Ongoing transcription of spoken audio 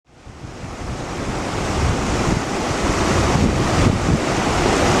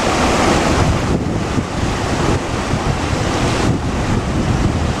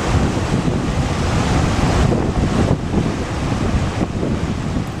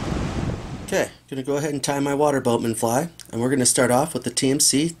Okay, I'm going to go ahead and tie my water boatman fly, and we're going to start off with the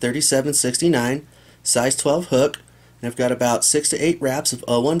TMC 3769 size 12 hook, and I've got about 6 to 8 wraps of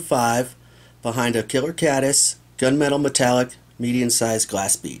 015 behind a killer caddis gunmetal metallic medium sized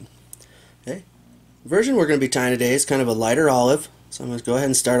glass bead. Okay, the version we're going to be tying today is kind of a lighter olive, so I'm going to go ahead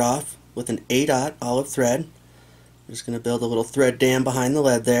and start off with an 8/0 olive thread. I'm just going to build a little thread dam behind the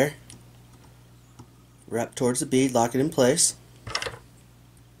lead there, wrap towards the bead, lock it in place.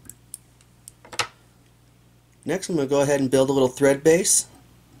 Next I'm going to go ahead and build a little thread base.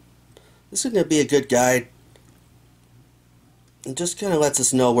 This is going to be a good guide. It just kind of lets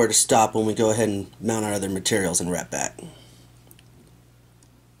us know where to stop when we go ahead and mount our other materials and wrap back.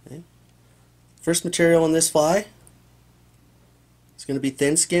 Okay. First material on this fly is going to be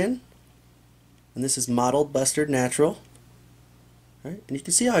thin skin, and this is mottled Bustard Natural. All right. And you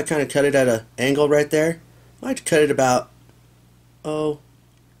can see how I kind of cut it at an angle right there. I like to cut it about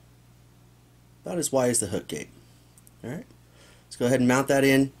as wide as the hook gate. Alright, let's go ahead and mount that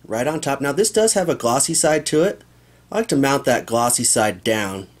in right on top. Now this does have a glossy side to it. I like to mount that glossy side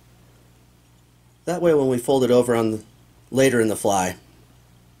down. That way when we fold it over on later in the fly,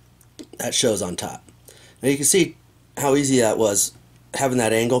 that shows on top. Now you can see how easy that was, having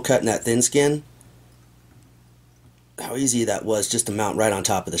that angle cut in that thin skin. How easy that was just to mount right on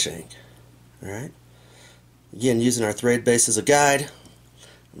top of the shank. Alright, again using our thread base as a guide.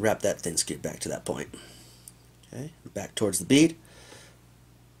 Wrap that thin skin back to that point. Okay, back towards the bead.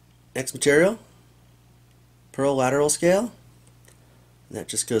 Next material, pearl lateral scale. And that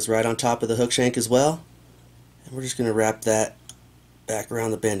just goes right on top of the hook shank as well. And we're just going to wrap that back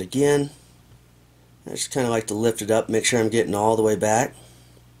around the bend again. I just kind of like to lift it up, make sure I'm getting all the way back.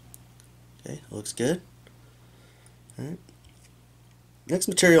 Okay, looks good. Alright. Next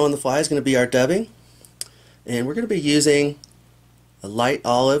material on the fly is going to be our dubbing. And we're going to be using a light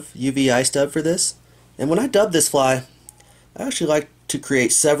olive UV ice dub for this. And when I dub this fly, I actually like to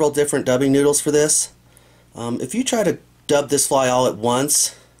create several different dubbing noodles for this. If you try to dub this fly all at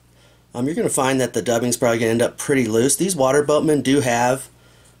once, you're going to find that the dubbing is probably going to end up pretty loose. These water boatmen do have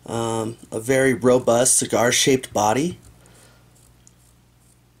a very robust cigar shaped body.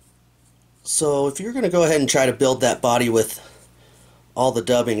 So if you're going to go ahead and try to build that body with all the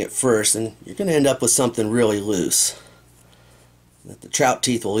dubbing at first, and you're going to end up with something really loose that the trout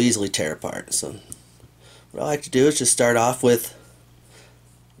teeth will easily tear apart. So what I like to do is just start off with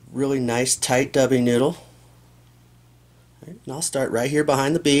really nice tight dubbing noodle. Right, and I'll start right here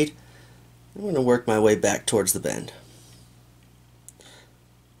behind the bead. I'm going to work my way back towards the bend.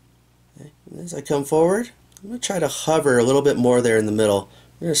 Okay, and as I come forward, I'm going to try to hover a little bit more there in the middle.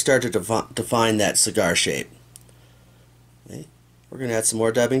 We're going to start to define that cigar shape. Okay, we're going to add some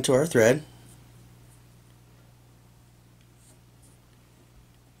more dubbing to our thread.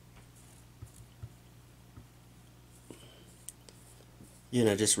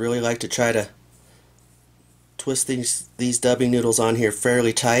 I just really like to try to twist these dubbing noodles on here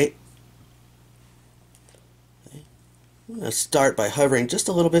fairly tight. Okay. I'm going to start by hovering just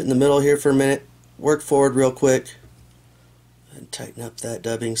a little bit in the middle here for a minute, work forward real quick, and tighten up that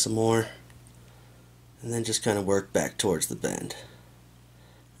dubbing some more, and then just kind of work back towards the bend.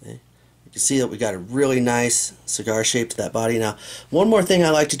 Okay. You can see that we got a really nice cigar shape to that body. Now, one more thing I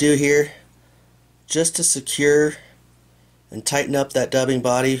like to do here, just to secure and tighten up that dubbing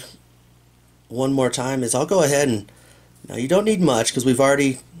body one more time, is I'll go ahead and, now you don't need much because we've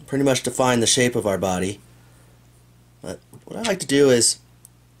already pretty much defined the shape of our body, but what I like to do is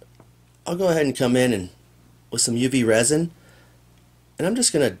I'll go ahead and come in and with some UV resin, and I'm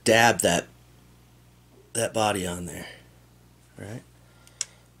just going to dab that body on there. Alright,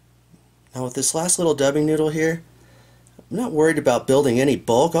 now with this last little dubbing noodle here, I'm not worried about building any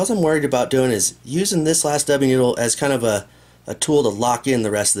bulk. All I'm worried about doing is using this last dubbing noodle as kind of a tool to lock in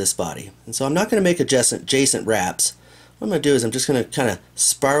the rest of this body. And so I'm not going to make adjacent wraps. What I'm going to do is I'm just going to kind of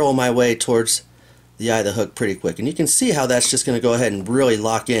spiral my way towards the eye of the hook pretty quick. And you can see how that's just going to go ahead and really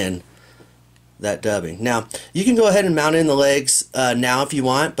lock in that dubbing. Now, you can go ahead and mount in the legs now if you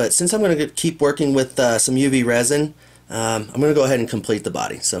want, but since I'm going to keep working with some UV resin, I'm going to go ahead and complete the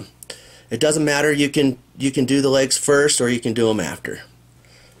body. So it doesn't matter, you can do the legs first or you can do them after.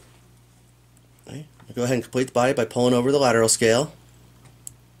 Okay. I'll go ahead and complete the body by pulling over the lateral scale.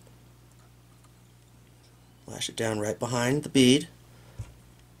 Lash it down right behind the bead.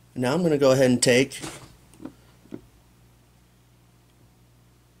 Now I'm going to go ahead and take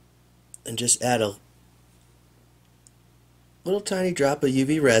and just add a little tiny drop of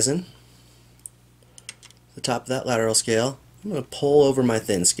UV resin to the top of that lateral scale. I'm going to pull over my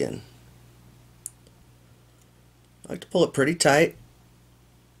thin skin. I like to pull it pretty tight.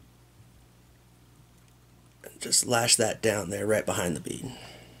 just lash that down there right behind the bead.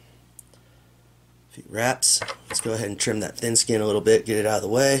 A few wraps. Let's go ahead and trim that thin skin a little bit, get it out of the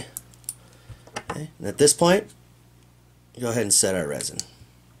way. Okay. And at this point, go ahead and set our resin.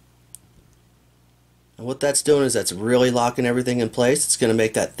 And what that's doing is that's really locking everything in place. It's going to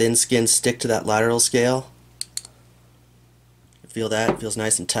make that thin skin stick to that lateral scale. Feel that? It feels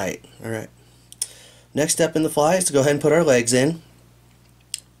nice and tight. Alright. Next step in the fly is to go ahead and put our legs in.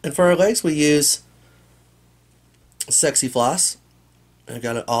 And for our legs we use Sexy Floss. I've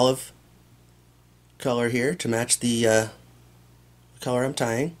got an olive color here to match the color I'm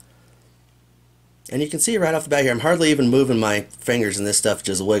tying. And you can see right off the bat here, I'm hardly even moving my fingers and this stuff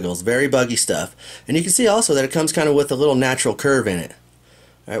just wiggles. Very buggy stuff. And you can see also that it comes kind of with a little natural curve in it.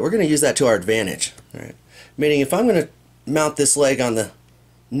 Alright, we're going to use that to our advantage. Alright, meaning if I'm going to mount this leg on the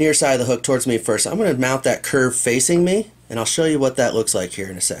near side of the hook towards me first, I'm going to mount that curve facing me, and I'll show you what that looks like here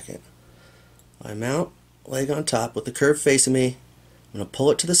in a second. I mount leg on top with the curve facing me. I'm going to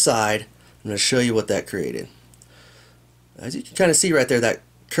pull it to the side. I'm going to show you what that created. As you can kind of see right there, that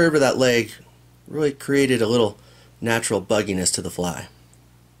curve of that leg really created a little natural bugginess to the fly.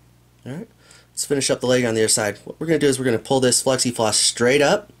 Alright, let's finish up the leg on the other side. What we're going to do is we're going to pull this Flexi Floss straight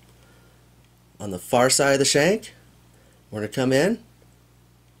up on the far side of the shank. We're going to come in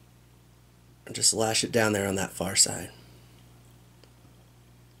and just lash it down there on that far side.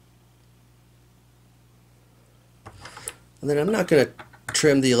 And then I'm not going to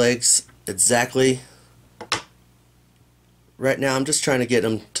trim the legs exactly right now. I'm just trying to get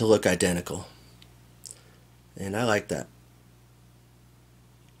them to look identical. And I like that.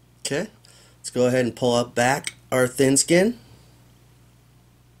 Okay, let's go ahead and pull up back our thin skin.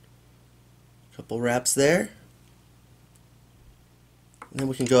 Couple wraps there. And then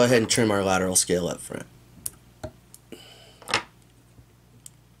we can go ahead and trim our lateral scale up front.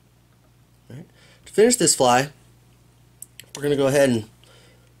 Right. To finish this fly, we're going to go ahead and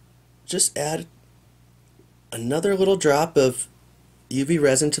just add another little drop of UV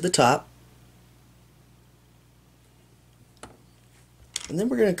resin to the top. And then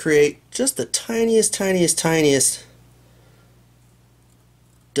we're going to create just the tiniest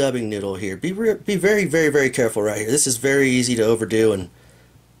dubbing noodle here. Be very careful right here. This is very easy to overdo and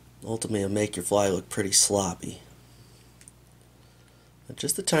ultimately it'll make your fly look pretty sloppy. But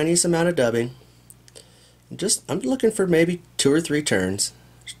just the tiniest amount of dubbing. I'm looking for maybe 2 or 3 turns.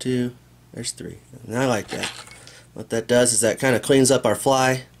 There's 2, there's 3. And I like that. What that does is that kind of cleans up our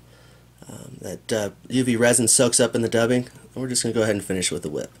fly. That UV resin soaks up in the dubbing. And we're just going to go ahead and finish with the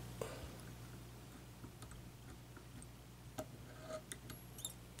whip.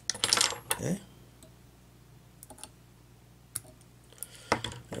 Okay.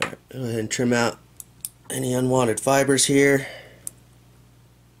 Alright, go ahead and trim out any unwanted fibers here.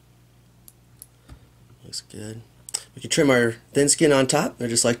 Looks good. We can trim our thin skin on top. I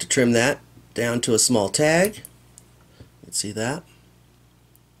just like to trim that down to a small tag. You can see that.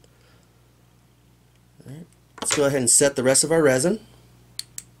 Alright, let's go ahead and set the rest of our resin.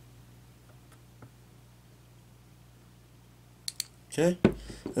 Okay.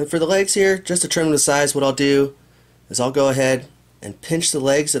 And for the legs here, just to trim them to size, what I'll do is I'll go ahead and pinch the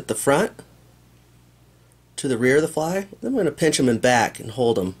legs at the front to the rear of the fly. Then I'm going to pinch them in back and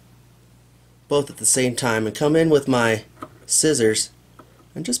hold them both at the same time and come in with my scissors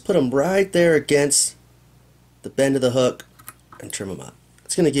and just put them right there against the bend of the hook and trim them up.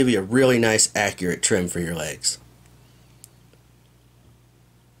 It's going to give you a really nice accurate trim for your legs.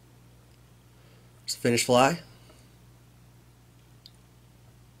 Just finished fly.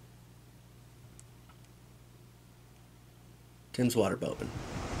 Tim's Water Boatman.